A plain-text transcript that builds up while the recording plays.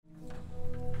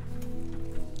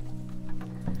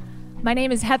My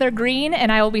name is Heather Green,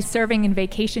 and I will be serving in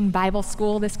Vacation Bible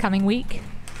School this coming week.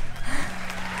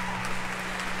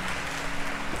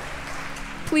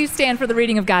 Please stand for the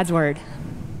reading of God's Word.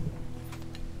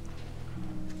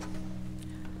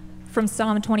 From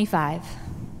Psalm 25.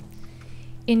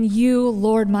 In you,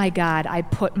 Lord my God, I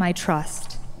put my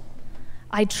trust.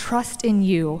 I trust in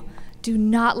you. Do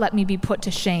not let me be put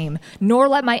to shame, nor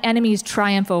let my enemies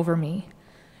triumph over me.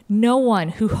 No one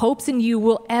who hopes in you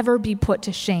will ever be put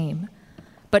to shame,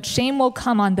 but shame will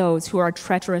come on those who are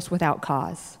treacherous without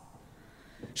cause.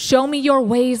 Show me your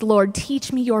ways, Lord.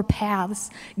 Teach me your paths.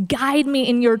 Guide me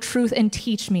in your truth and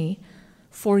teach me,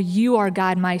 for you are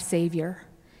God, my Savior,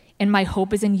 and my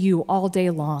hope is in you all day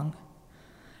long.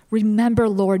 Remember,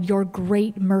 Lord, your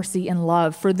great mercy and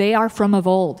love, for they are from of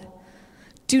old.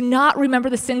 Do not remember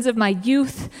the sins of my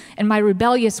youth and my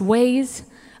rebellious ways.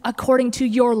 According to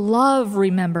your love,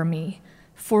 remember me,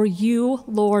 for you,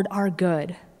 Lord, are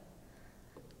good.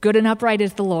 Good and upright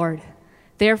is the Lord.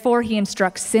 Therefore, he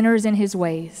instructs sinners in his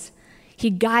ways.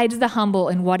 He guides the humble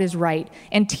in what is right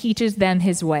and teaches them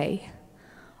his way.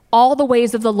 All the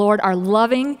ways of the Lord are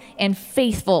loving and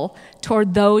faithful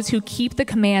toward those who keep the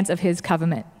commands of his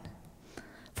covenant.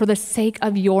 For the sake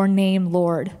of your name,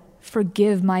 Lord,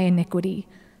 forgive my iniquity,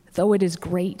 though it is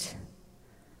great.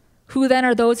 Who then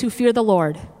are those who fear the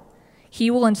Lord?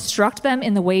 He will instruct them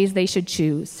in the ways they should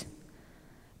choose.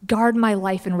 Guard my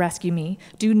life and rescue me.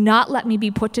 Do not let me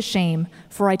be put to shame,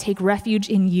 for I take refuge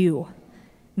in you.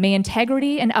 May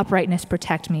integrity and uprightness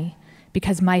protect me,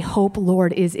 because my hope,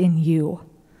 Lord, is in you.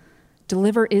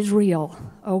 Deliver Israel,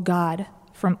 O God,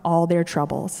 from all their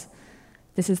troubles.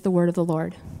 This is the word of the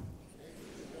Lord.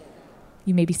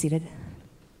 You may be seated.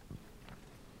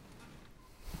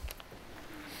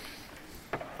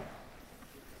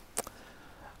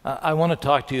 I want to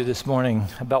talk to you this morning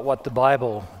about what the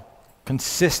Bible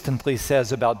consistently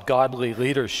says about godly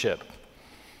leadership.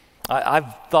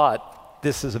 I've thought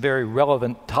this is a very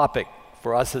relevant topic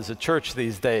for us as a church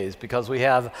these days because we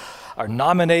have our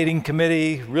nominating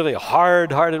committee really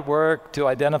hard at work to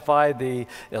identify the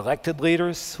elected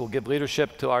leaders who will give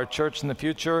leadership to our church in the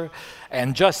future.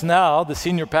 And just now, the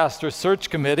senior pastor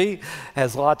search committee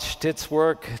has launched its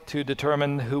work to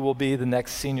determine who will be the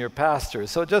next senior pastor.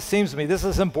 So it just seems to me this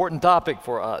is an important topic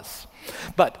for us.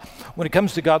 But when it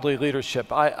comes to godly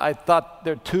leadership, I thought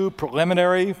there are two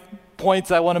preliminary points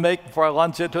I want to make before I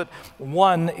launch into it.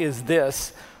 One is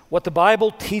this: what the Bible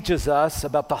teaches us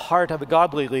about the heart of a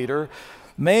godly leader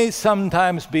may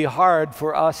sometimes be hard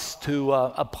for us to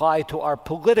apply to our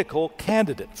political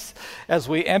candidates as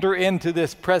we enter into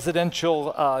this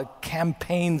presidential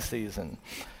campaign season.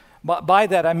 But by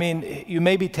that, I mean you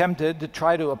may be tempted to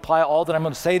try to apply all that I'm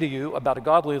going to say to you about a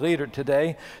godly leader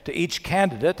today to each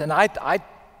candidate, and I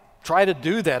try to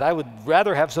do that. I would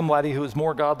rather have somebody who is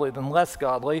more godly than less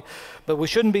godly, but we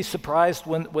shouldn't be surprised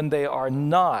when they are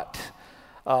not.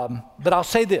 But I'll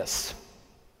say this: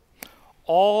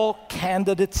 all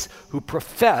candidates who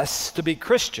profess to be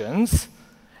Christians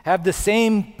have the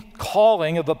same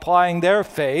calling of applying their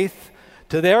faith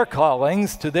to their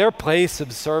callings, to their place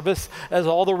of service, as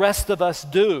all the rest of us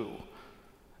do.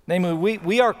 Namely,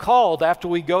 we are called, after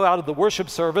we go out of the worship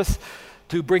service,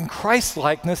 to bring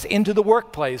Christ-likeness into the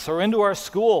workplace or into our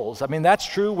schools. I mean, that's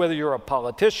true whether you're a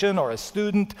politician or a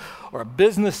student or a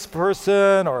business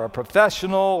person or a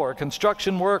professional or a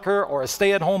construction worker or a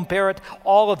stay-at-home parent,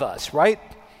 all of us, right?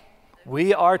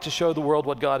 We are to show the world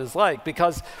what God is like,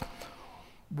 because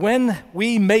when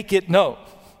we make it known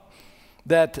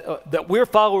that we're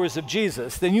followers of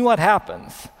Jesus, then you know what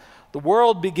happens? The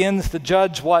world begins to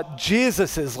judge what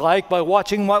Jesus is like by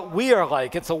watching what we are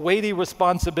like. It's a weighty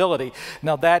responsibility.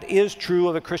 Now, that is true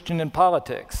of a Christian in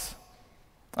politics.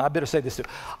 I better say this too.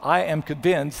 I am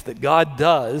convinced that God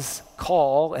does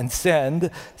call and send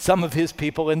some of his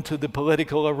people into the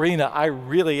political arena. I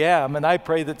really am, and I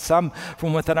pray that some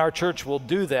from within our church will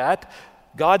do that.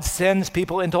 God sends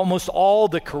people into almost all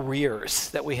the careers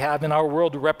that we have in our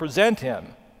world to represent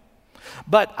him.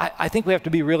 But I think we have to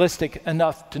be realistic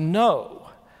enough to know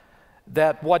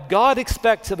that what God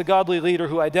expects of a godly leader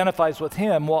who identifies with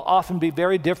him will often be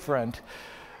very different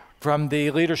from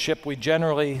the leadership we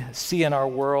generally see in our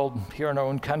world, here in our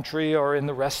own country or in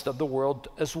the rest of the world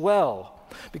as well.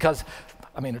 Because,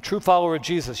 I mean, a true follower of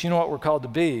Jesus, you know what we're called to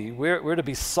be. We're to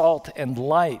be salt and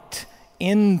light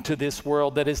into this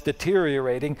world that is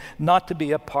deteriorating, not to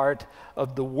be a part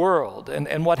of the world.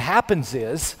 And what happens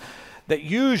is that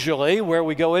usually where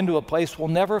we go into a place will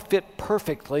never fit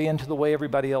perfectly into the way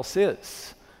everybody else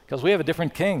is, because we have a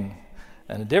different king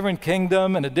and a different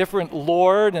kingdom and a different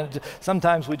Lord, and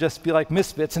sometimes we just feel like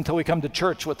misfits until we come to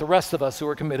church with the rest of us who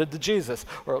are committed to Jesus,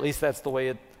 or at least that's the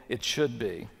way it should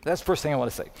be. That's the first thing I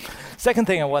want to say. Second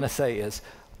thing I want to say is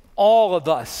all of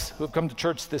us who have come to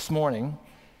church this morning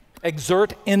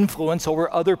exert influence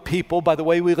over other people by the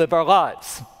way we live our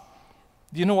lives.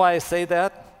 Do you know why I say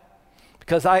that?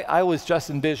 Because I was just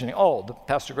envisioning,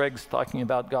 Pastor Greg's talking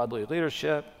about godly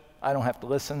leadership. I don't have to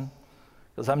listen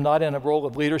because I'm not in a role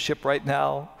of leadership right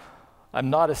now. I'm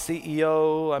not a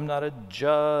CEO. I'm not a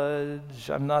judge.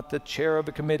 I'm not the chair of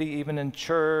a committee even in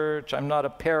church. I'm not a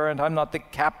parent. I'm not the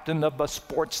captain of a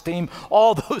sports team.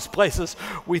 All those places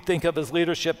we think of as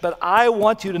leadership. But I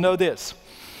want you to know this.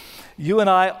 You and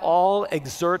I all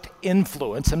exert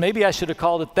influence, and maybe I should have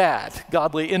called it that,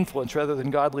 godly influence rather than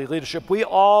godly leadership. We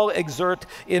all exert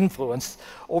influence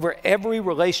over every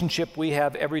relationship we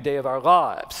have every day of our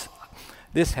lives.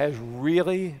 This has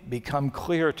really become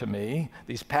clear to me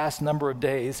these past number of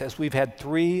days as we've had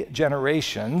 3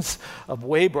 generations of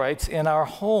Waybrights in our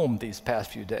home these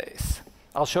past few days.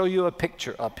 I'll show you a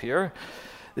picture up here.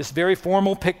 This very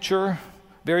formal picture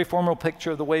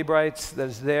of the Waybrights that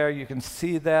is there. You can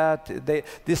see that.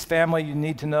 This family, you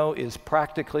need to know, is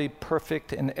practically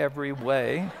perfect in every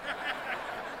way.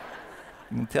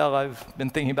 You can tell I've been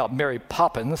thinking about Mary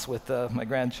Poppins with my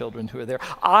grandchildren who are there.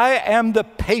 I am the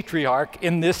patriarch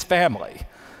in this family.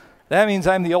 That means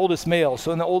I'm the oldest male.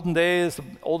 So in the olden days, the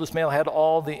oldest male had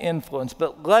all the influence.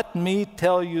 But let me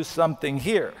tell you something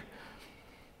here.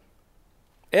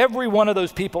 Every one of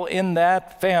those people in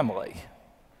that family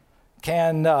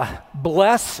can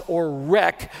bless or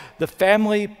wreck the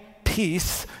family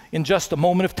peace in just a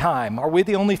moment of time. Are we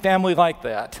the only family like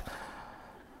that?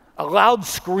 A loud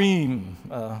scream,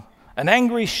 an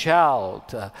angry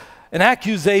shout, an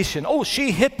accusation,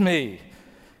 she hit me,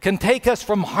 can take us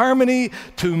from harmony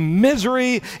to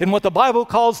misery in what the Bible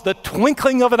calls the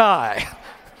twinkling of an eye.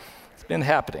 It's been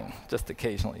happening just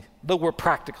occasionally, but we're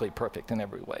practically perfect in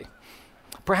every way.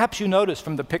 Perhaps you noticed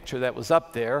from the picture that was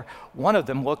up there, one of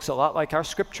them looks a lot like our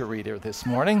scripture reader this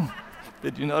morning.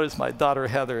 Did you notice my daughter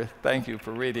Heather? Thank you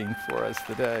for reading for us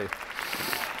today.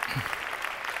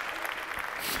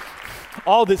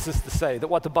 All this is to say that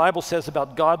what the Bible says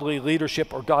about godly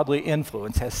leadership or godly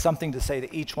influence has something to say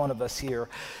to each one of us here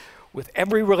with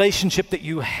every relationship that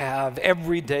you have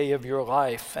every day of your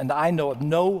life. And I know of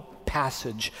no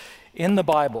passage in the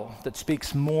Bible that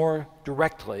speaks more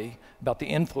directly about the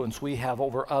influence we have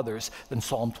over others than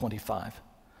Psalm 25.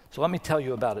 So let me tell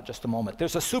you about it just a moment.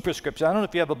 There's a superscription. I don't know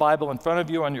if you have a Bible in front of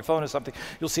you on your phone or something.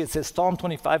 You'll see it says Psalm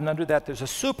 25, and under that there's a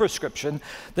superscription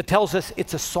that tells us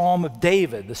it's a Psalm of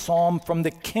David, the Psalm from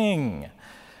the King.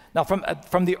 Now,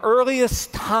 from the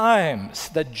earliest times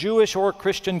that Jewish or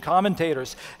Christian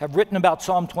commentators have written about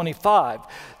Psalm 25,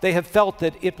 they have felt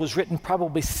that it was written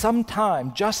probably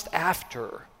sometime just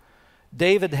after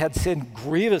David had sinned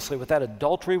grievously with that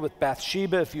adultery with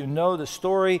Bathsheba, if you know the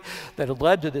story, that had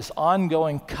led to this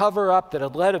ongoing cover-up, that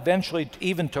had led eventually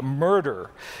even to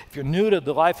murder. If you're new to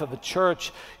the life of a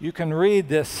church, you can read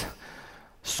this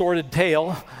sordid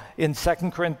tale in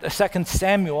 2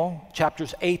 Samuel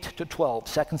chapters 8 to 12.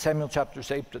 2 Samuel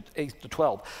chapters 8 to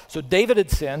 12. So David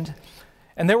had sinned,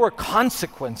 and there were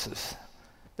consequences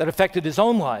that affected his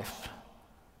own life.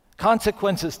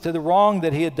 Consequences to the wrong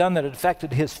that he had done that had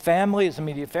affected his family, his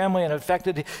immediate family, and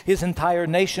affected his entire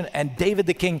nation, and David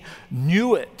the king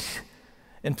knew it.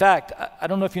 In fact, I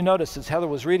don't know if you noticed as Heather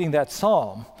was reading that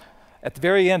psalm, at the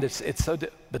very end,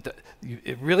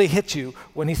 it really hits you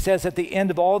when he says at the end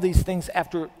of all these things,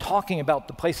 after talking about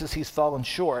the places he's fallen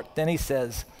short, then he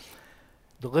says,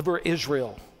 "Deliver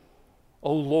Israel,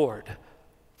 O Lord,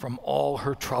 from all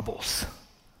her troubles."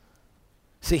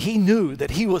 See, he knew that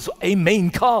he was a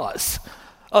main cause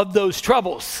of those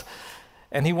troubles,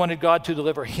 and he wanted God to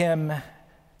deliver him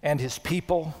and his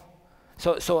people.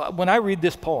 So when I read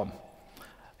this poem,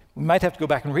 we might have to go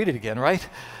back and read it again, right?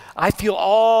 I feel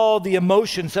all the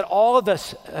emotions that all of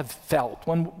us have felt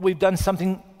when we've done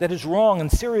something that is wrong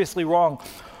and seriously wrong,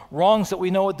 wrongs that we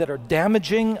know that are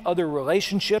damaging other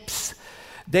relationships.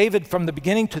 David, from the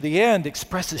beginning to the end,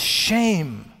 expresses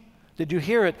shame. Did you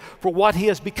hear it? For what he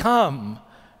has become.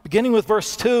 Beginning with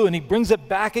verse 2, and he brings it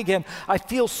back again. I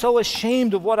feel so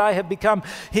ashamed of what I have become.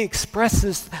 He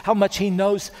expresses how much he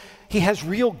knows he has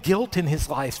real guilt in his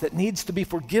life that needs to be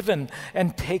forgiven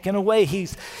and taken away.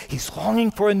 He's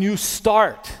longing for a new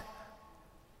start.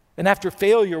 And after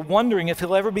failure, wondering if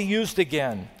he'll ever be used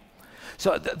again.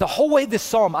 So the whole way this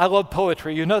psalm, I love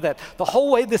poetry, you know that. The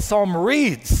whole way this psalm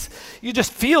reads you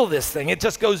just feel this thing. It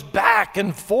just goes back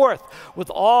and forth with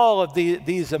all of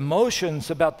these emotions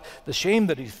about the shame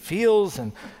that he feels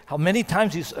and how many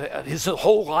times his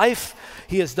whole life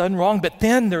he has done wrong. But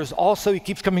then there's also, he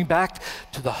keeps coming back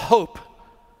to the hope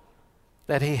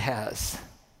that he has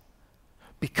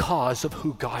because of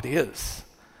who God is.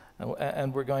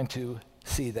 And we're going to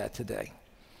see that today.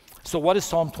 So what is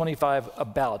Psalm 25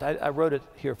 about? I wrote it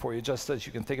here for you just as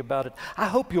you can think about it. I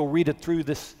hope you'll read it through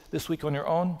this week on your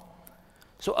own.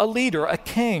 So a leader, a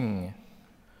king,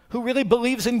 who really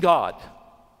believes in God.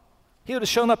 He would have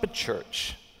shown up at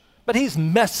church, but he's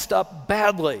messed up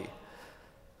badly.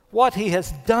 What he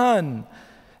has done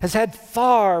has had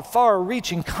far,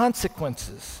 far-reaching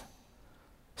consequences.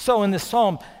 So in this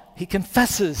psalm, he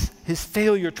confesses his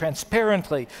failure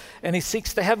transparently, and he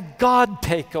seeks to have God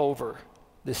take over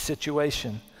this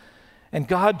situation and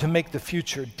God to make the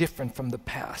future different from the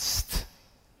past.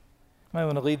 You might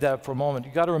want to leave that for a moment.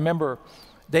 You got to remember,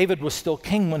 David was still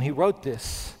king when he wrote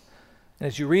this. And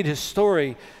as you read his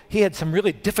story, he had some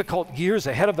really difficult years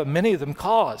ahead of him, many of them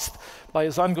caused by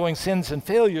his ongoing sins and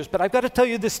failures. But I've got to tell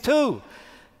you this too.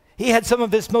 He had some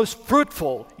of his most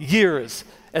fruitful years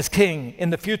as king in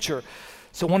the future.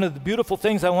 So one of the beautiful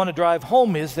things I want to drive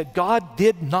home is that God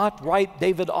did not write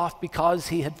David off because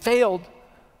he had failed.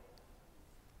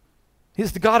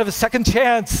 He's the God of a second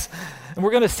chance. And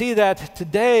we're going to see that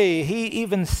today. He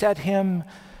even set him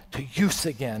to use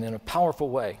again in a powerful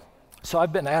way. So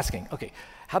I've been asking, okay,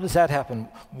 how does that happen?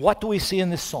 What do we see in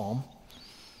this psalm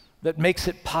that makes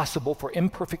it possible for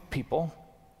imperfect people,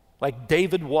 like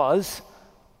David was,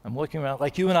 I'm looking around,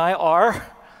 like you and I are,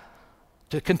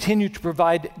 to continue to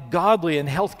provide godly and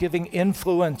health-giving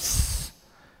influence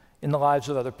in the lives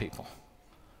of other people?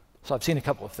 So I've seen a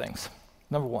couple of things.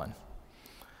 Number one,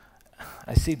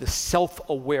 I see the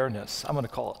self-awareness, I'm going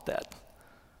to call it that,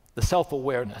 the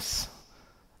self-awareness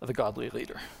of a godly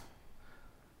leader.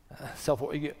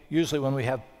 Usually when we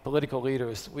have political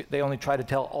leaders, they only try to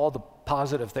tell all the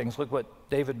positive things. Look what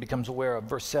David becomes aware of.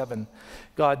 Verse 7,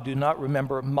 God, do not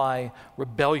remember my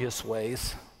rebellious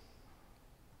ways.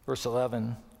 Verse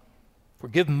 11,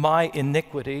 forgive my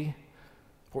iniquity,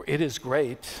 for it is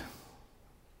great.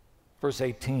 Verse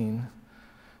 18,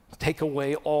 take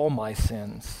away all my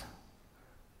sins.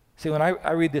 See, when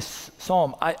I read this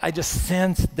psalm, I just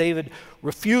sense David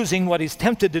refusing what he's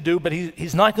tempted to do, but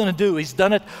he's not going to do. He's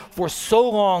done it for so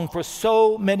long, for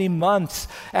so many months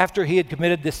after he had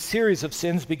committed this series of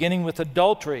sins, beginning with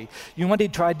adultery. You know what he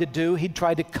tried to do? He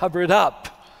tried to cover it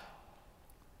up.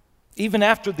 Even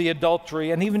after the adultery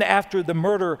and even after the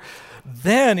murder,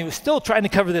 then he was still trying to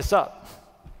cover this up.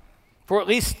 For at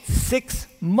least 6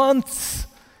 months,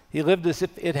 he lived as if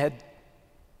it had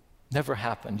never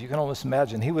happened. You can almost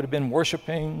imagine. He would have been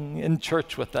worshiping in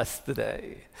church with us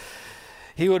today.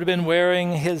 He would have been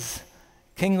wearing his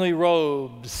kingly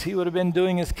robes. He would have been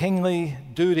doing his kingly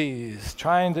duties,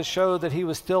 trying to show that he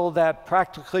was still that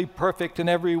practically perfect in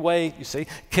every way, you see,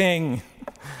 king,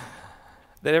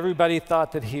 that everybody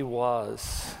thought that he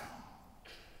was.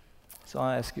 So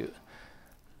I ask you,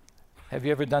 have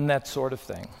you ever done that sort of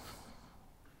thing?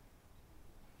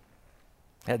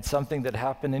 Had something that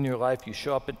happened in your life, you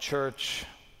show up at church,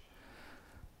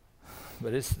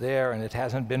 but it's there and it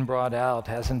hasn't been brought out,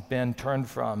 hasn't been turned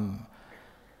from.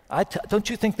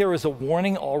 Don't you think there is a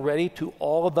warning already to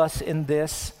all of us in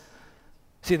this?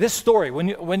 See, this story,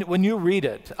 when you read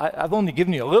it, I've only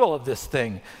given you a little of this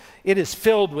thing. It is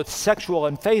filled with sexual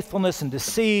unfaithfulness and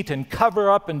deceit and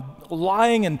cover-up and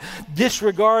lying and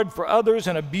disregard for others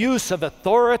and abuse of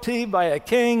authority by a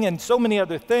king and so many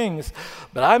other things.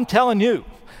 But I'm telling you,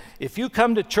 if you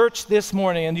come to church this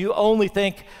morning and you only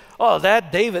think, oh,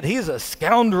 that David, he's a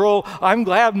scoundrel, I'm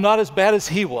glad I'm not as bad as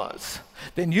he was,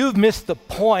 then you've missed the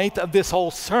point of this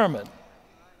whole sermon.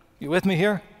 You with me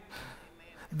here?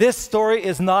 This story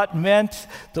is not meant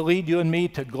to lead you and me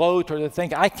to gloat or to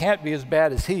think, I can't be as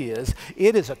bad as he is.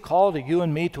 It is a call to you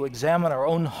and me to examine our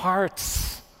own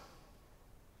hearts,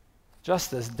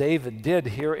 just as David did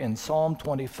here in Psalm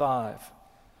 25.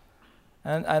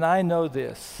 And I know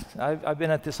this, I've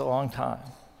been at this a long time,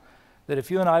 that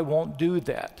if you and I won't do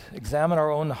that, examine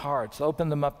our own hearts, open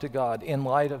them up to God in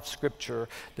light of Scripture,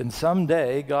 then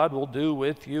someday God will do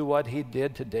with you what he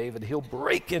did to David. He'll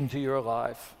break into your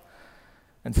life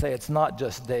and say, it's not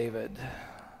just David,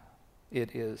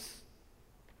 it is.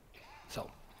 So,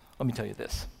 let me tell you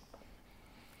this.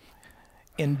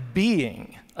 In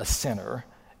being a sinner,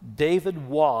 David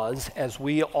was as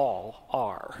we all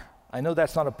are. I know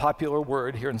that's not a popular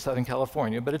word here in Southern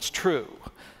California, but it's true.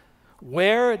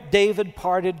 Where David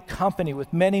parted company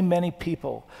with many, many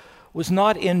people was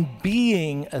not in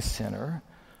being a sinner,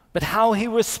 but how he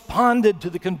responded to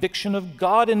the conviction of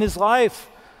God in his life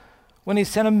when he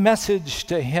sent a message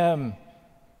to him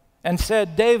and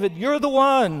said, David, you're the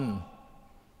one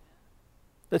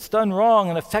that's done wrong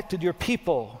and affected your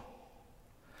people.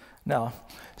 Now,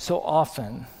 so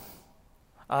often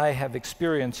I have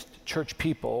experienced church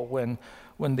people when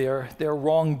their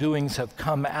wrongdoings have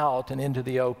come out and into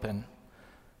the open.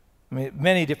 I mean,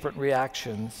 many different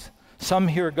reactions. Some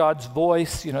hear God's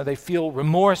voice, they feel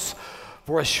remorse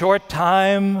for a short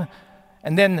time,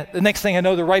 and then the next thing I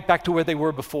know, they're right back to where they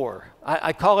were before.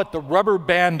 I call it the rubber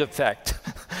band effect,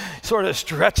 sort of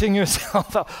stretching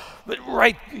yourself out, but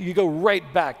you go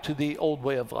right back to the old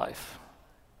way of life.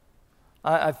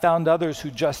 I've found others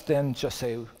who just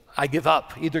say, I give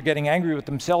up, either getting angry with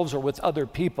themselves or with other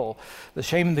people. The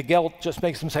shame and the guilt just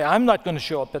makes them say, I'm not going to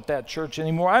show up at that church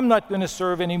anymore. I'm not going to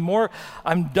serve anymore.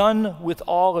 I'm done with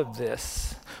all of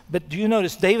this. But do you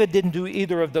notice David didn't do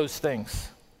either of those things?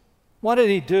 What did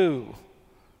he do?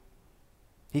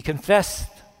 He confessed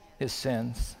his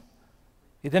sins.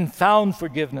 He then found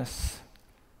forgiveness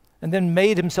and then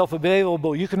made himself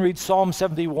available. You can read Psalm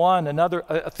 51,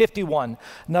 51,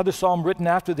 another psalm written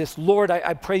after this. Lord,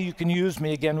 I pray you can use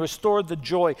me again. Restore the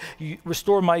joy.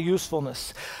 Restore my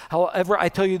usefulness. However, I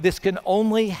tell you, this can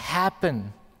only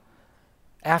happen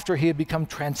after he had become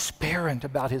transparent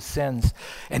about his sins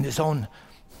and his own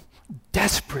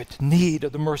desperate need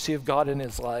of the mercy of God in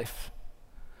his life.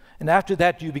 And after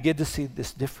that, you begin to see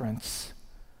this difference,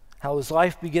 how his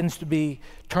life begins to be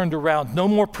turned around. No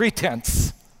more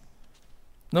pretense.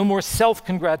 No more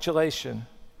self-congratulation.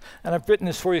 And I've written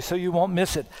this for you so you won't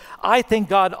miss it. I think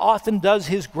God often does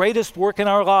his greatest work in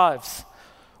our lives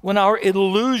when our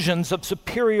illusions of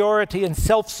superiority and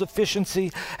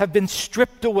self-sufficiency have been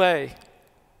stripped away.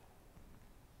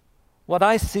 What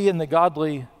I see in the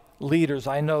godly leaders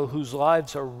I know whose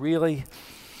lives are really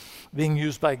being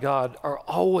used by God are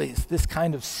always this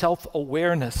kind of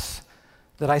self-awareness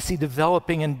that I see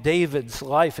developing in David's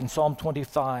life in Psalm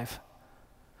 25.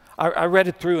 I read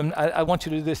it through, and I want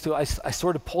you to do this too. I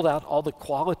sort of pulled out all the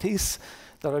qualities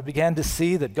that I began to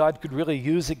see that God could really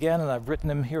use again, and I've written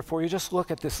them here for you. Just look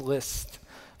at this list,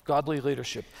 godly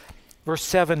leadership. Verse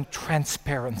 7,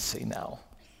 transparency now.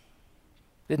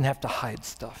 Didn't have to hide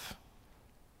stuff.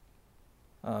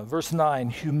 Verse 9,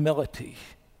 humility,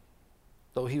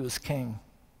 though he was king.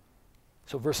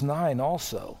 So verse 9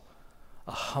 also,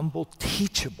 a humble,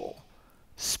 teachable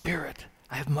spirit.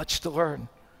 I have much to learn.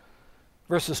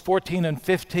 Verses 14 and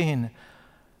 15,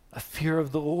 a fear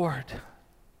of the Lord.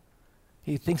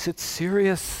 He thinks it's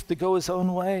serious to go his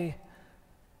own way.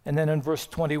 And then in verse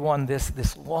 21,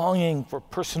 this longing for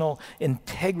personal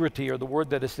integrity, or the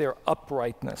word that is there,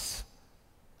 uprightness.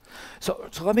 So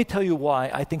let me tell you why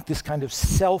I think this kind of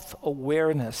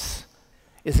self-awareness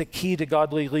is a key to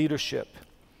godly leadership.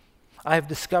 I have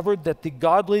discovered that the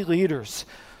godly leaders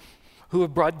who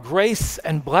have brought grace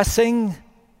and blessing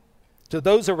to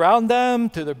those around them,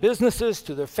 to their businesses,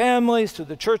 to their families, to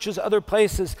the churches, other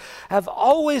places, have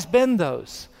always been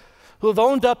those who have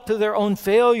owned up to their own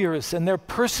failures and their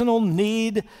personal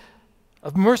need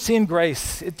of mercy and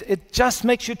grace. It just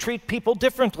makes you treat people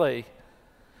differently.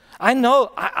 I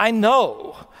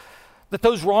know that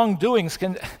those wrongdoings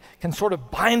can sort of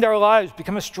bind our lives,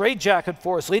 become a straitjacket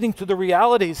for us, leading to the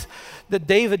realities that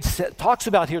David talks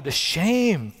about here, the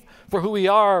shame for who we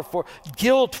are, for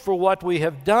guilt for what we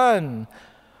have done.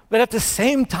 But at the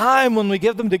same time, when we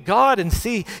give them to God and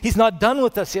see he's not done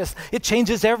with us, yes, it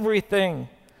changes everything.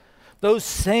 Those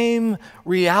same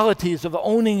realities of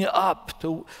owning up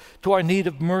to our need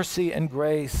of mercy and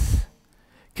grace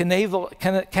can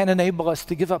enable us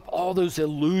to give up all those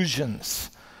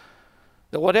illusions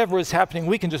that whatever is happening,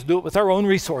 we can just do it with our own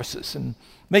resources and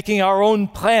making our own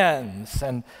plans,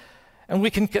 and we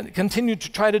can continue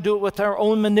to try to do it with our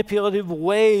own manipulative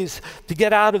ways to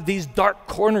get out of these dark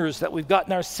corners that we've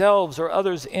gotten ourselves or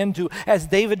others into, as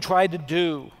David tried to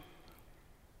do.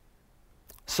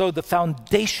 So the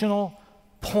foundational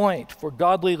point for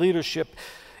godly leadership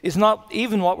is not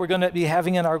even what we're going to be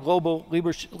having in our global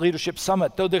leadership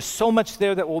summit, though there's so much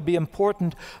there that will be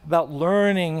important about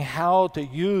learning how to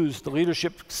use the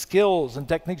leadership skills and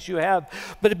techniques you have.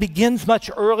 But it begins much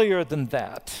earlier than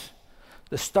that.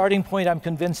 The starting point, I'm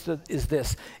convinced, is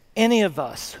this: any of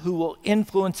us who will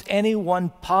influence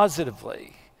anyone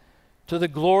positively to the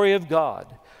glory of God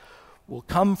will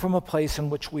come from a place in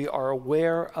which we are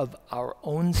aware of our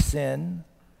own sin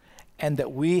and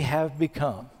that we have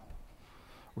become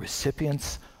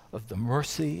recipients of the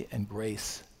mercy and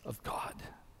grace of God.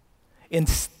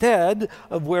 Instead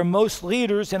of where most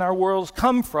leaders in our world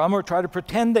come from, or try to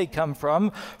pretend they come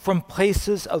from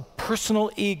places of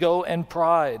personal ego and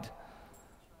pride.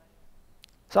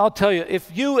 So I'll tell you,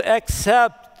 if you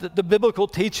accept the biblical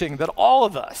teaching that all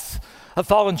of us have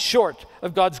fallen short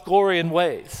of God's glory and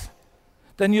ways,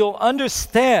 then you'll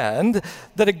understand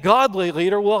that a godly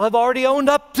leader will have already owned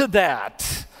up to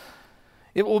that.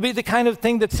 It will be the kind of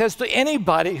thing that says to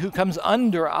anybody who comes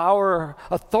under our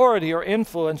authority or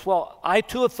influence, well, I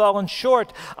too have fallen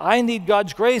short. I need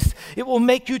God's grace. It will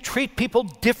make you treat people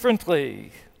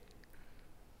differently.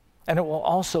 And it will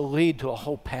also lead to a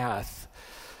whole path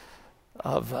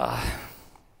of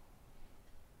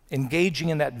engaging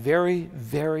in that very,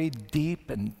 very deep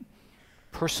and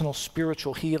personal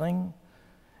spiritual healing,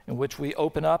 in which we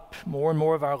open up more and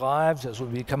more of our lives as we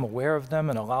become aware of them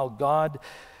and allow God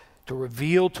to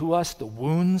reveal to us the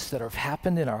wounds that have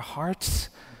happened in our hearts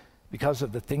because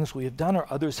of the things we have done or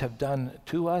others have done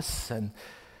to us. And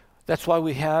that's why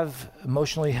we have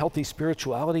emotionally healthy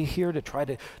spirituality here, to try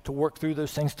to work through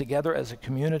those things together as a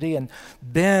community. And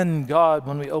then God,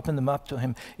 when we open them up to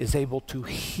Him, is able to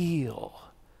heal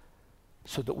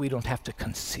so that we don't have to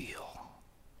conceal.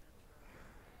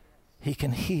 He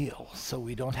can heal so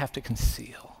we don't have to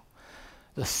conceal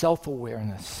the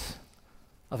self-awareness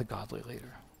of a godly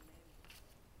leader.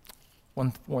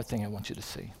 One more thing I want you to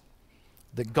see: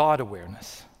 the God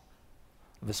awareness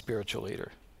of a spiritual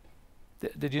leader.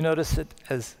 Did you notice it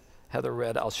as Heather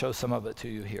read? I'll show some of it to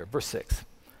you here. Verse 6.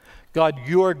 God,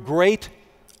 your great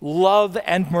love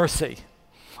and mercy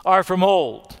are from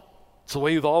old. It's the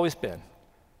way you've always been.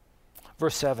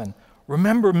 Verse 7.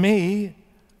 Remember me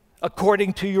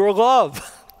according to your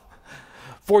love,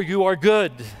 for you are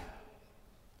good.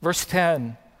 Verse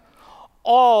 10.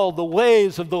 All the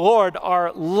ways of the Lord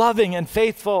are loving and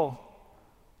faithful.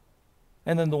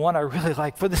 And then the one I really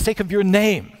like, for the sake of your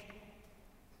name,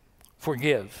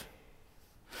 forgive.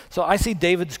 So I see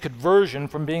David's conversion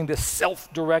from being this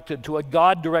self-directed to a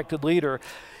God-directed leader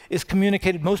is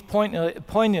communicated most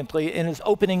poignantly in his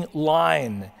opening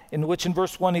line, in which in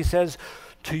verse 1 he says,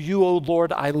 to you, O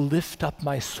Lord, I lift up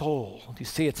my soul. You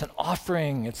see, it's an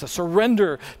offering. It's a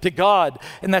surrender to God.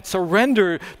 And that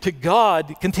surrender to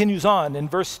God continues on. In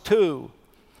verse 2,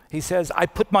 he says, I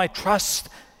put my trust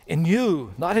in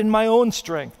you, not in my own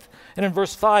strength. And in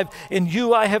verse 5, in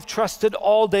you I have trusted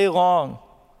all day long.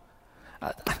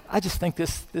 I just think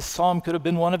this psalm could have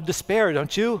been one of despair,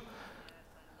 don't you?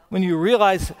 When you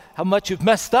realize how much you've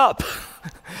messed up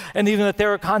and even that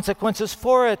there are consequences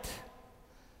for it.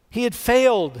 He had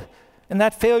failed, and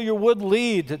that failure would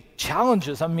lead to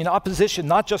challenges. Opposition,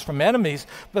 not just from enemies,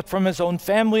 but from his own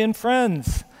family and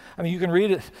friends. You can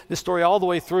read this story all the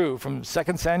way through, from 2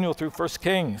 Samuel through 1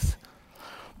 Kings.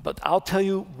 But I'll tell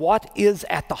you, what is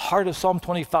at the heart of Psalm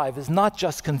 25 is not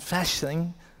just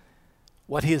confessing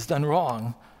what he has done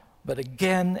wrong, but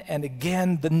again and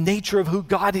again, the nature of who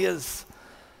God is.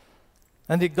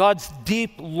 And that God's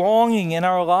deep longing in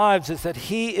our lives is that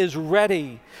he is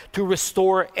ready to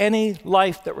restore any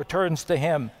life that returns to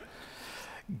him.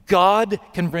 God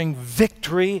can bring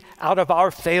victory out of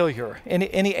our failure.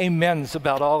 Any amens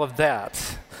about all of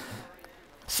that?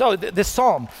 So this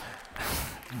psalm,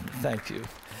 thank you.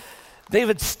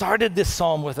 David started this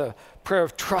psalm with a prayer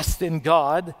of trust in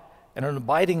God and an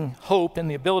abiding hope in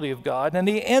the ability of God. And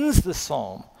he ends the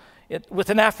psalm with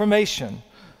an affirmation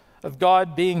of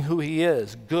God being who he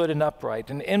is, good and upright.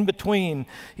 And in between,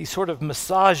 he sort of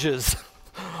massages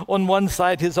on one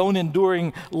side his own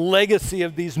enduring legacy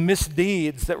of these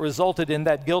misdeeds that resulted in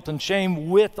that guilt and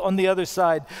shame, with, on the other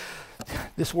side,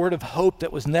 this word of hope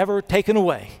that was never taken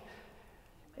away.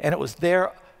 And it was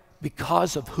there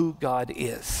because of who God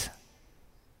is.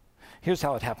 Here's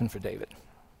how it happened for David.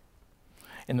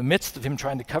 In the midst of him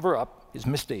trying to cover up his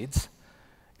misdeeds,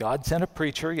 God sent a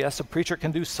preacher. Yes, a preacher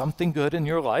can do something good in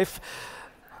your life,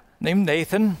 named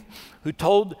Nathan, who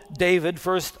told David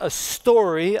first a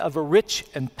story of a rich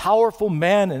and powerful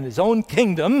man in his own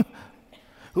kingdom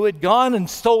who had gone and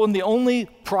stolen the only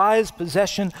prized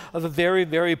possession of a very,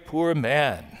 very poor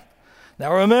man.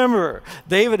 Now remember,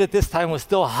 David at this time was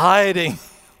still hiding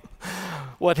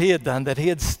what he had done, that he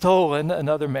had stolen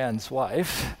another man's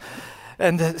wife.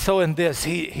 And so in this,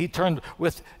 he turned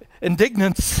with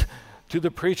indignance to the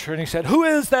preacher and he said, who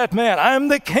is that man? I'm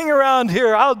the king around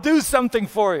here. I'll do something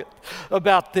for you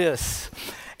about this.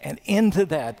 And into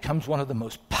that comes one of the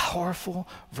most powerful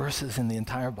verses in the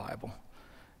entire Bible.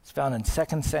 It's found in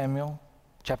 2 Samuel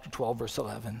chapter 12, verse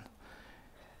 11,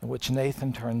 in which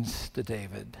Nathan turns to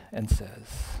David and says,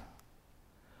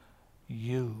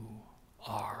 you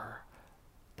are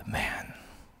the man.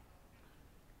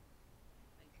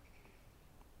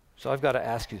 So I've got to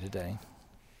ask you today,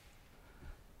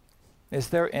 is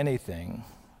there anything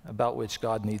about which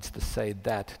God needs to say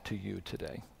that to you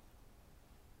today?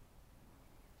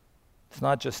 It's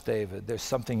not just David. There's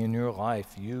something in your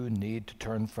life you need to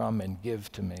turn from and give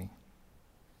to me.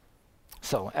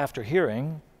 So after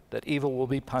hearing that evil will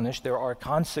be punished, there are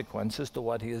consequences to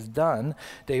what he has done,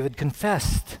 David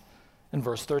confessed in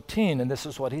verse 13, and this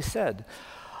is what he said: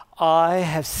 I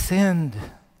have sinned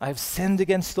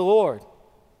against the Lord.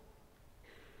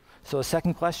 So a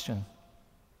second question: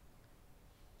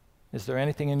 is there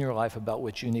anything in your life about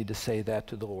which you need to say that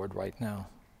to the Lord right now?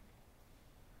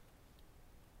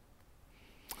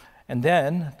 And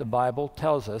then the Bible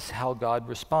tells us how God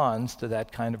responds to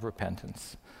that kind of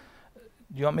repentance.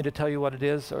 Do you want me to tell you what it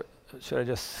is, or should I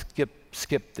just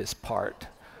skip this part?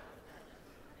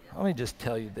 Let me just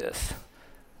tell you this.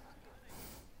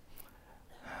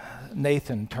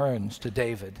 Nathan turns to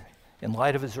David in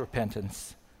light of his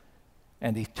repentance,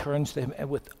 and he turns to him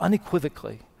with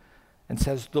unequivocally and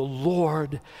says, the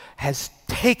Lord has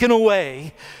taken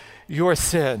away your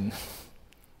sin.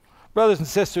 Brothers and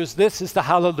sisters, this is the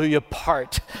hallelujah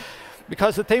part,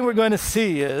 because the thing we're going to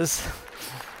see is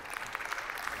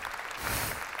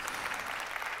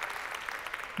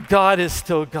God is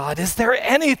still God. Is there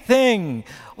anything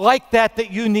like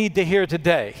that you need to hear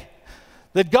today?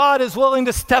 That God is willing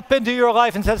to step into your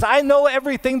life and says, I know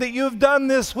everything that you've done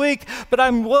this week, but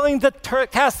I'm willing to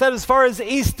cast that as far as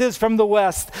east is from the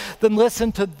west. Then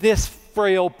listen to this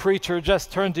frail preacher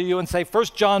just turn to you and say, 1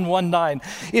 John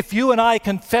 1:9, if you and I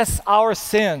confess our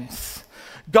sins,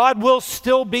 God will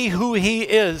still be who he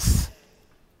is.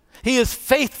 He is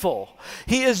faithful.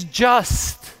 He is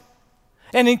just.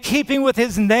 And in keeping with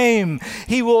his name,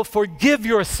 he will forgive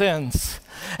your sins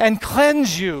and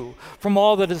cleanse you from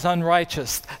all that is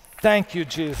unrighteous. Thank you,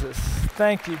 Jesus.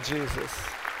 Thank you, Jesus.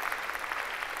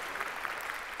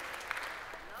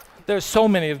 There's so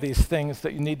many of these things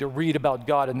that you need to read about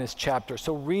God in this chapter,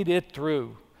 so read it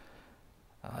through.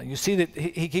 You see that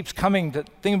he keeps coming to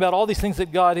think about all these things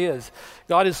that God is.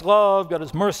 God is love, God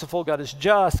is merciful, God is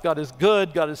just, God is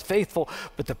good, God is faithful.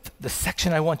 But the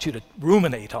section I want you to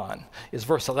ruminate on is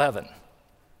verse 11.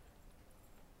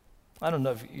 I don't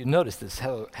know if you noticed this,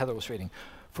 Heather was reading.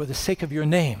 For the sake of your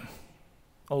name,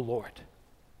 O Lord,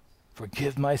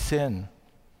 forgive my sin,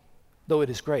 though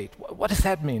it is great. What does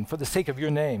that mean, for the sake of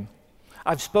your name?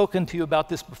 I've spoken to you about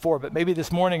this before, but maybe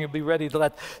this morning you'll be ready to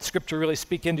let Scripture really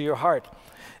speak into your heart.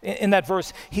 In that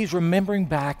verse, he's remembering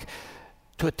back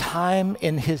to a time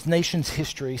in his nation's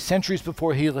history, centuries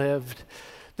before he lived,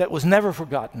 that was never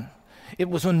forgotten. It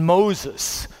was when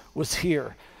Moses was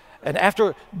here. And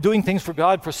after doing things for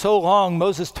God for so long,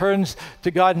 Moses turns to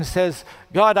God and says,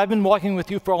 God, I've been walking with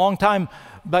you for a long time,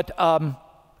 but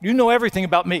you know everything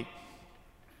about me.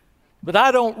 But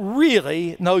I don't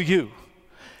really know you.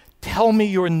 Tell me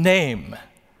your name.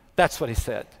 That's what he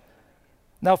said.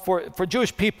 Now, for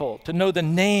Jewish people, to know the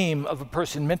name of a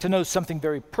person meant to know something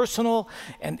very personal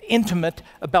and intimate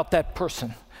about that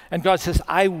person. And God says,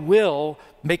 I will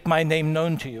make my name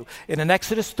known to you. And in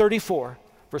Exodus 34,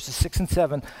 verses 6 and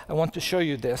 7, I want to show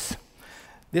you this.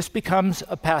 This becomes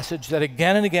a passage that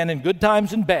again and again, in good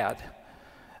times and bad,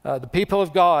 the people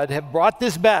of God have brought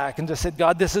this back and just said,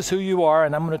 God, this is who you are,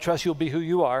 and I'm going to trust you'll be who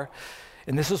you are.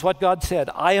 And this is what God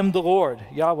said, I am the Lord,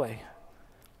 Yahweh,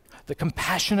 the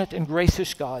compassionate and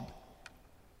gracious God.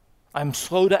 I'm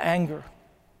slow to anger.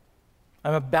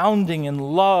 I'm abounding in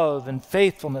love and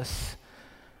faithfulness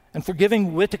and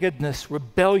forgiving wickedness,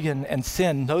 rebellion, and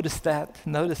sin. Notice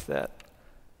that.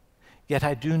 Yet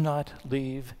I do not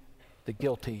leave the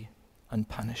guilty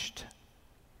unpunished.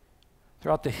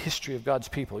 Throughout the history of God's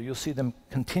people, you'll see them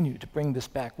continue to bring this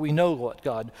back. We know, Lord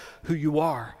God, who you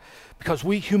are, because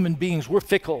we human beings, we're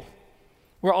fickle.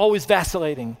 We're always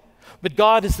vacillating. But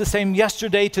God is the same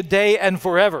yesterday, today, and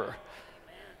forever.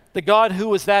 The God who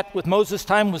was that with Moses'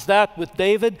 time was that with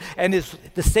David, and is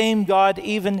the same God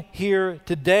even here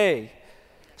today.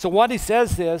 So what he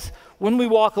says is, when we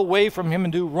walk away from him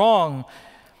and do wrong,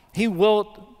 he will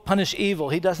punish evil.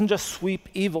 He doesn't just sweep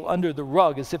evil under the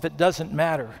rug as if it doesn't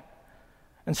matter.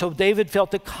 And so David felt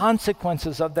the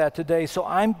consequences of that today. So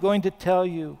I'm going to tell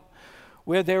you,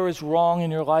 where there is wrong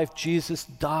in your life, Jesus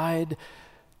died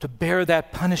to bear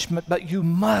that punishment, but you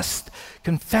must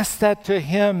confess that to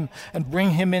him and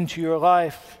bring him into your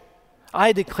life.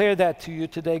 I declare that to you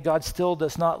today. God still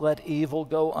does not let evil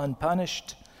go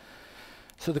unpunished.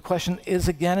 So the question is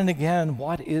again and again,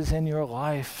 what is in your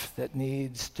life that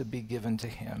needs to be given to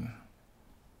him?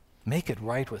 Make it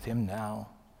right with him now.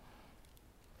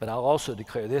 But I'll also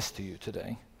declare this to you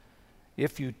today.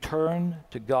 If you turn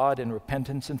to God in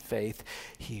repentance and faith,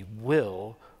 he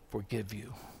will forgive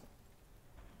you.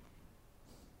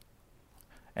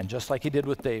 And just like he did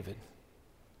with David,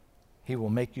 he will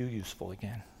make you useful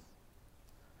again.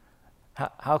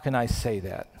 How can I say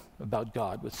that about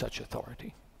God with such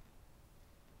authority?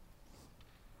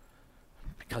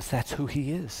 Because that's who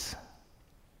he is.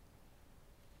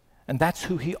 And that's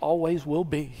who he always will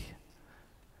be.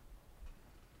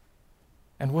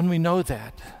 And when we know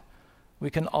that, we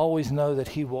can always know that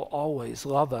he will always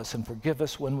love us and forgive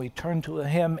us when we turn to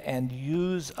him and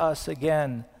use us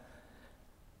again.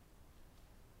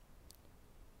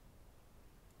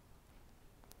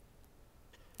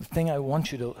 The thing I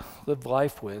want you to live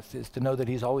life with is to know that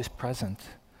he's always present.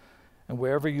 And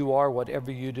wherever you are,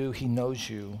 whatever you do, he knows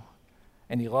you.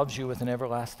 And he loves you with an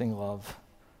everlasting love.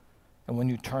 And when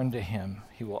you turn to him,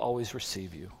 he will always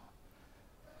receive you.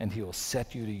 And he will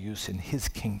set you to use in his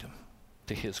kingdom,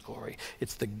 to his glory.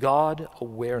 It's the God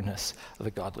awareness of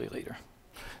a godly leader.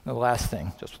 Now, the last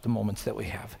thing, just with the moments that we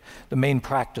have, the main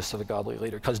practice of a godly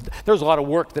leader, because there's a lot of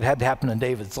work that had to happen in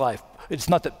David's life. It's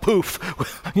not that poof,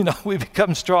 we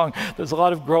become strong. There's a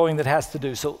lot of growing that has to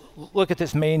do. So look at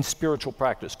this main spiritual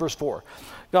practice. Verse 4,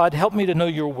 God, help me to know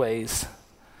your ways.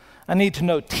 I need to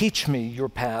know, teach me your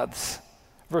paths.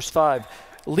 Verse 5,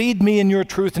 lead me in your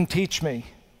truth and teach me.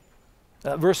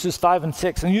 Verses 5 and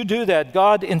 6, and you do that.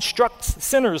 God instructs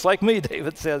sinners like me,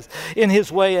 David says, in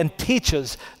his way and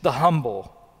teaches the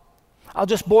humble. I'll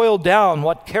just boil down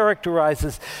what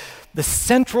characterizes the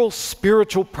central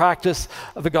spiritual practice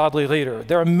of a godly leader.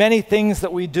 There are many things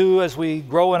that we do as we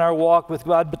grow in our walk with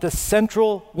God, but the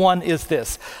central one is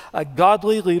this. A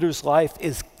godly leader's life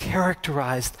is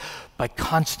characterized by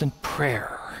constant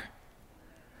prayer.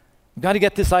 You've got to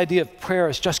get this idea of prayer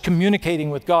as just communicating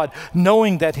with God,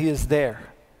 knowing that he is there.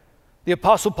 The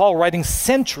Apostle Paul, writing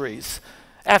centuries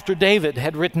after David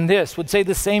had written this, would say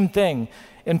the same thing.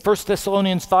 In 1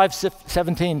 Thessalonians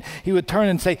 5:17, he would turn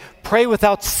and say, pray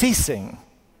without ceasing.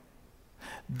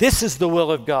 This is the will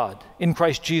of God in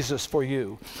Christ Jesus for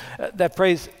you. That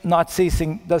phrase, not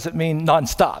ceasing, doesn't mean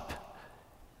nonstop.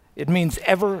 It means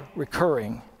ever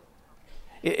recurring.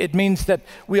 It means that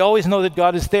we always know that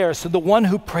God is there. So the one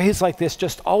who prays like this,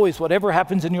 just always, whatever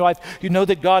happens in your life, you know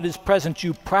that God is present.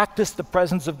 You practice the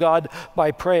presence of God by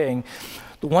praying.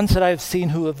 The ones that I have seen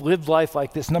who have lived life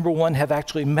like this, number one, have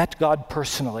actually met God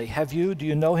personally. Have you? Do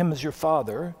you know him as your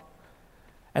Father?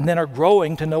 And then are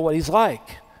growing to know what he's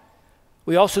like.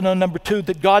 We also know, number two,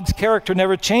 that God's character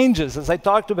never changes, as I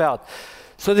talked about,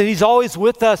 so that he's always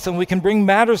with us and we can bring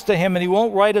matters to him and he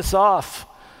won't write us off.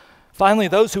 Finally,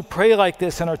 those who pray like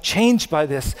this and are changed by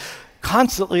this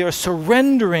constantly are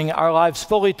surrendering our lives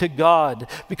fully to God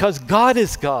because God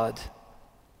is God.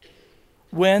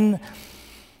 When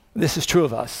this is true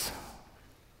of us,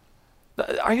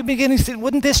 are you beginning to see,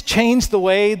 wouldn't this change the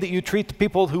way that you treat the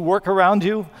people who work around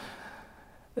you?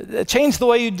 Change the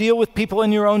way you deal with people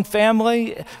in your own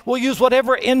family? We'll use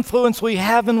whatever influence we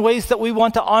have in ways that we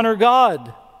want to honor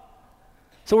God.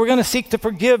 So we're going to seek to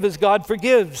forgive as God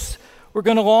forgives. We're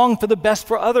going to long for the best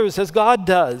for others as God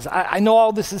does. I know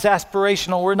all this is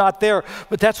aspirational. We're not there,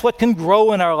 but that's what can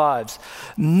grow in our lives.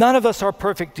 None of us are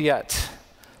perfect yet.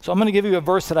 So I'm going to give you a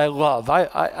verse that I love.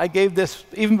 I gave this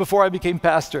even before I became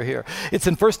pastor here. It's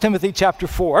in 1 Timothy chapter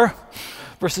 4,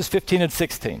 verses 15 and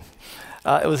 16.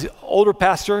 It was the older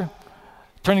pastor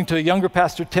turning to a younger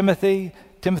pastor, Timothy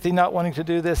not wanting to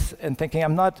do this and thinking,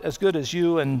 I'm not as good as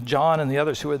you and John and the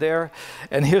others who were there.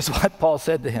 And here's what Paul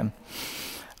said to him.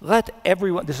 Let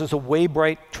everyone, this is a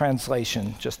Waybright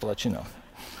translation, just to let you know.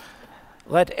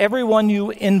 Let everyone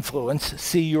you influence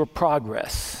see your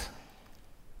progress,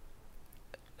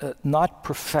 not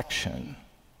perfection.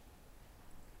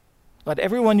 Let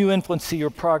everyone you influence see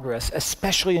your progress,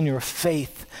 especially in your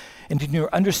faith and in your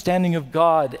understanding of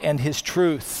God and his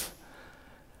truth.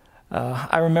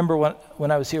 I remember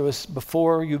when I was here, it was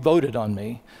before you voted on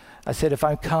me. I said, if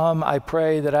I come, I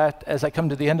pray that as I come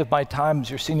to the end of my time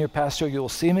as your senior pastor, you'll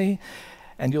see me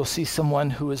and you'll see someone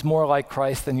who is more like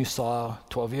Christ than you saw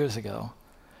 12 years ago.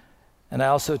 And I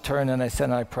also turn and I said,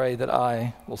 and I pray that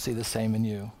I will see the same in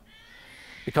you.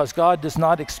 Because God does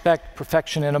not expect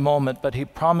perfection in a moment, but he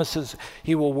promises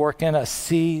he will work in us,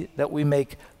 see that we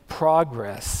make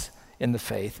progress in the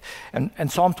faith.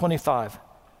 And Psalm 25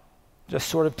 just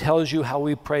sort of tells you how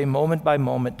we pray moment by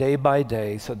moment, day by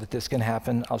day, so that this can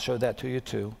happen. I'll show that to you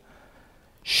too.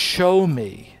 Show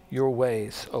me your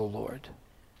ways, O Lord.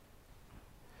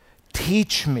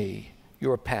 Teach me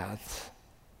your paths.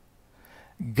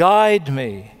 Guide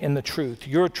me in the truth,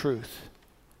 your truth,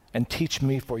 and teach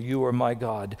me, for you are my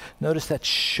God. Notice that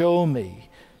show me,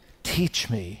 teach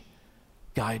me,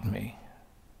 guide me.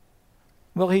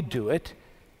 Will he do it?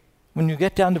 When you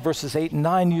get down to verses 8 and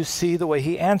 9, you see the way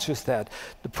he answers that.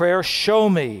 The prayer, show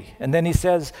me. And then he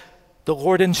says, the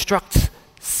Lord instructs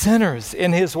sinners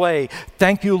in his way.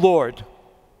 Thank you, Lord.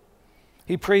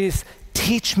 He prays,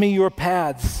 teach me your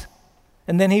paths.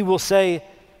 And then he will say,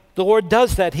 the Lord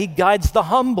does that. He guides the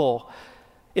humble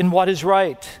in what is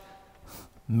right.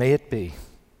 May it be.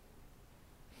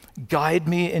 Guide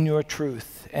me in your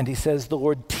truth. And he says the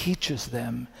Lord teaches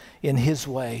them in his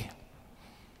way.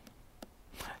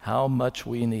 How much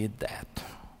we need that.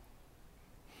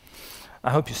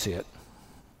 I hope you see it.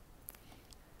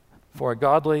 For a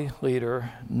godly leader,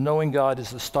 knowing God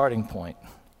is the starting point.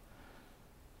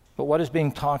 But what is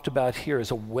being talked about here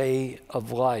is a way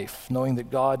of life, knowing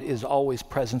that God is always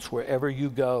present wherever you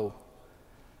go.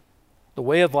 The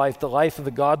way of life, the life of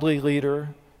a godly leader,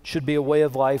 should be a way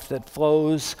of life that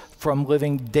flows from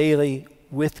living daily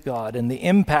with God. And the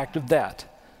impact of that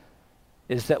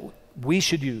is that we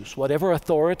should use whatever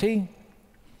authority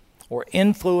or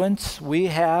influence we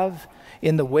have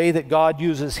in the way that God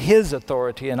uses his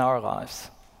authority in our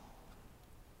lives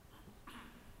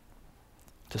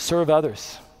to serve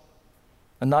others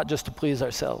and not just to please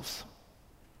ourselves,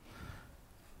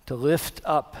 to lift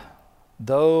up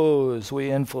those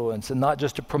we influence and not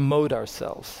just to promote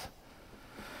ourselves.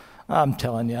 I'm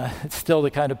telling you, it's still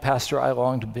the kind of pastor I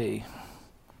long to be.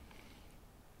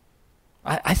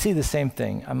 I see the same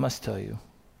thing, I must tell you,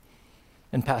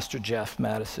 in Pastor Jeff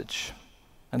Matisich.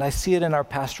 And I see it in our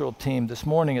pastoral team. This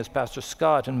morning as Pastor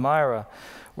Scott and Myra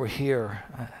were here,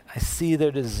 I see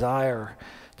their desire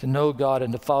to know God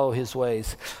and to follow his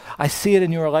ways. I see it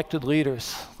in your elected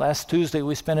leaders. Last Tuesday,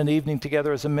 we spent an evening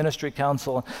together as a ministry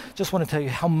council. Just want to tell you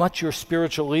how much your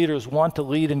spiritual leaders want to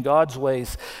lead in God's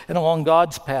ways and along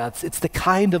God's paths. It's the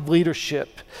kind of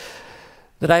leadership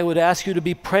that I would ask you to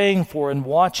be praying for and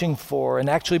watching for and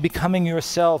actually becoming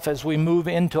yourself as we move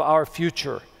into our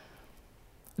future.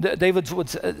 David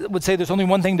would say there's only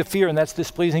one thing to fear, and that's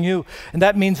displeasing you. And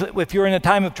that means that if you're in a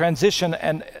time of transition,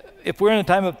 and if we're in a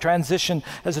time of transition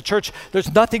as a church,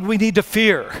 there's nothing we need to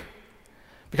fear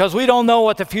because we don't know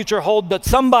what the future holds, but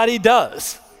somebody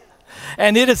does.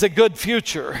 And it is a good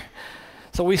future.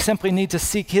 So we simply need to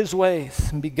seek his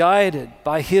ways and be guided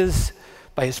by his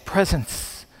presence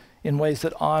in ways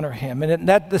that honor him. And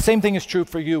that the same thing is true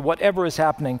for you, whatever is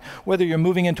happening, whether you're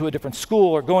moving into a different school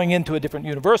or going into a different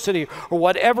university or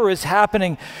whatever is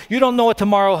happening. You don't know what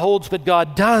tomorrow holds, but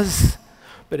God does.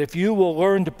 But if you will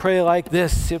learn to pray like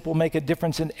this, it will make a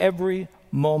difference in every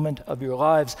moment of your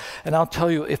lives. And I'll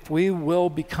tell you, if we will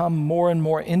become more and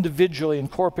more individually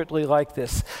and corporately like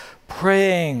this,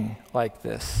 praying like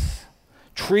this,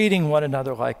 treating one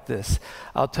another like this,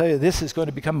 I'll tell you, this is going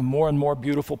to become a more and more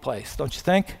beautiful place, don't you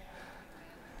think?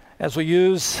 As we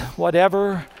use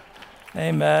whatever,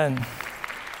 amen.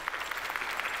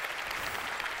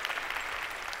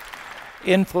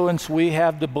 Influence we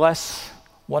have to bless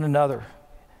one another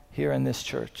here in this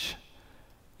church.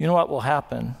 You know what will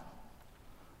happen?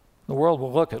 The world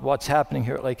will look at what's happening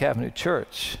here at Lake Avenue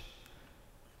Church,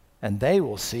 and they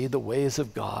will see the ways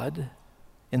of God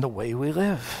in the way we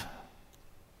live.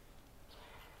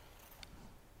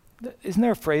 Isn't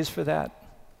there a phrase for that?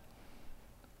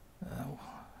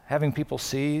 Having people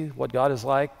see what God is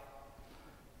like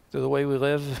through the way we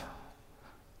live?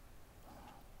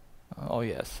 Oh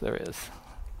yes, there is.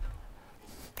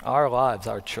 Our lives,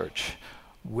 our church,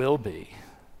 will be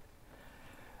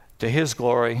to his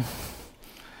glory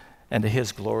and to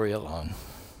his glory alone.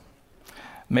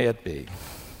 May it be.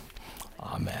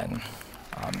 Amen.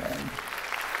 Amen.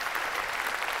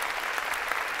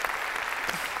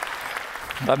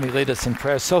 Let me lead us in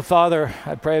prayer. So, Father,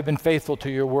 I pray I've been faithful to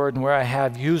your word, and where I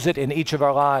have, use it in each of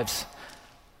our lives.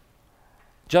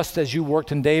 Just as you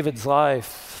worked in David's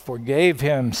life, forgave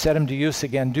him, set him to use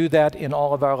again, do that in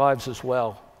all of our lives as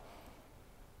well.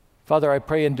 Father, I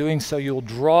pray in doing so you'll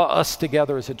draw us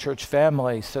together as a church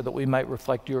family so that we might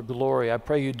reflect your glory. I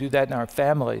pray you do that in our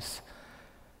families,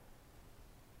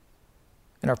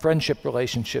 in our friendship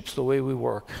relationships, the way we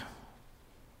work.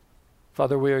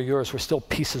 Father, we are yours. We're still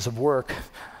pieces of work,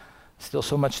 still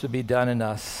so much to be done in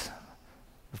us.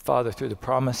 But Father, through the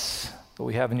promise that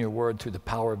we have in your word, through the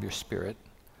power of your Spirit,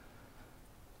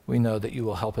 we know that you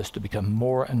will help us to become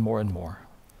more and more and more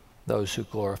those who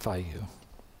glorify you.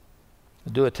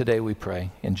 Do it today, we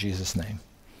pray, in Jesus' name.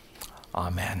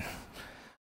 Amen.